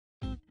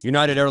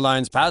United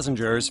Airlines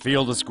passengers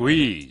feel the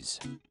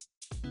squeeze.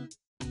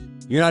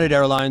 United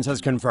Airlines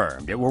has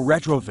confirmed it will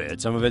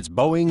retrofit some of its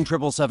Boeing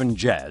 777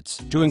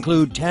 jets to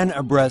include 10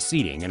 abreast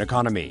seating in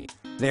economy.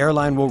 The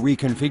airline will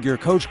reconfigure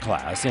coach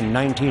class in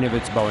 19 of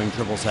its Boeing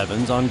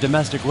 777s on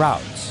domestic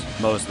routes,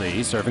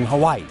 mostly serving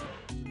Hawaii.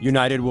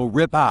 United will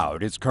rip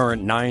out its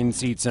current 9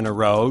 seats in a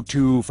row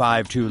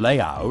 2-5-2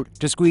 layout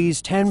to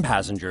squeeze 10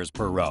 passengers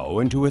per row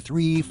into a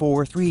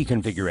 3-4-3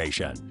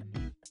 configuration.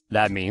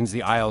 That means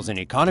the aisles in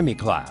economy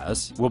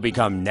class will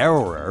become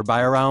narrower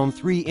by around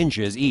 3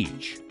 inches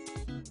each.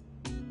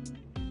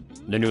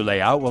 The new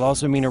layout will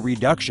also mean a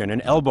reduction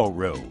in elbow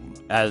room,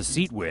 as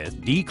seat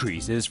width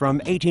decreases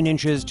from 18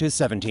 inches to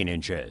 17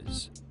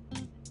 inches.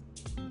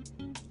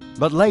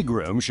 But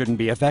legroom shouldn't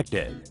be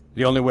affected.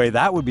 The only way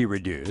that would be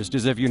reduced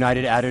is if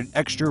United added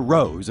extra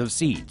rows of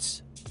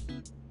seats.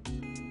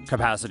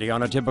 Capacity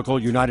on a typical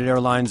United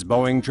Airlines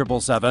Boeing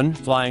 777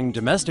 flying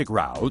domestic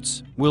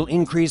routes will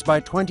increase by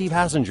 20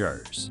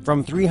 passengers,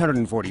 from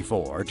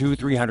 344 to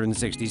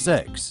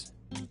 366.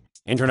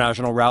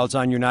 International routes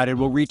on United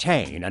will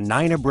retain a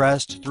 9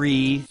 abreast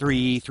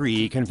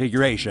 3-3-3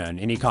 configuration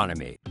in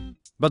economy.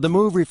 But the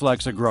move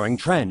reflects a growing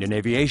trend in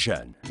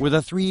aviation, with a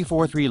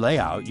 3-4-3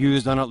 layout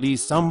used on at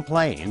least some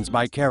planes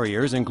by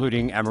carriers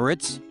including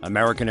Emirates,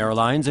 American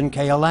Airlines, and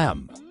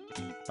KLM.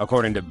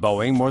 According to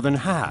Boeing, more than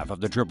half of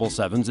the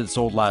 777s it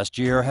sold last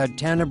year had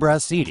 10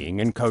 abreast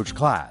seating in coach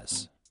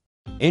class.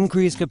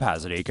 Increased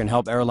capacity can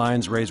help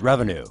airlines raise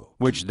revenue,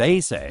 which they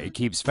say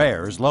keeps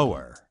fares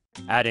lower.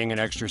 Adding an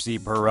extra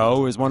seat per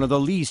row is one of the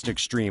least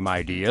extreme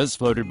ideas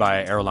floated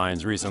by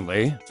airlines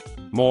recently.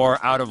 More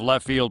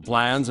out-of-left-field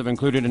plans have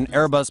included an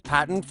Airbus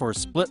patent for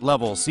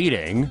split-level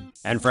seating,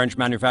 and French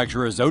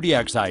manufacturer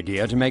Zodiac's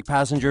idea to make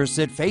passengers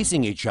sit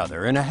facing each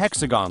other in a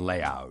hexagon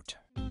layout.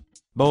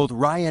 Both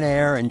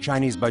Ryanair and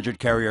Chinese budget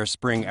carrier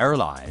Spring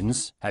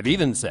Airlines have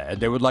even said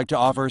they would like to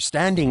offer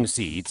standing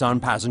seats on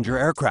passenger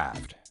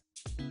aircraft.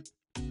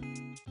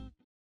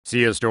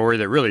 See a story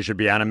that really should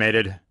be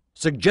animated?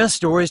 Suggest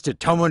stories to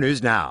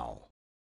TomoNews now.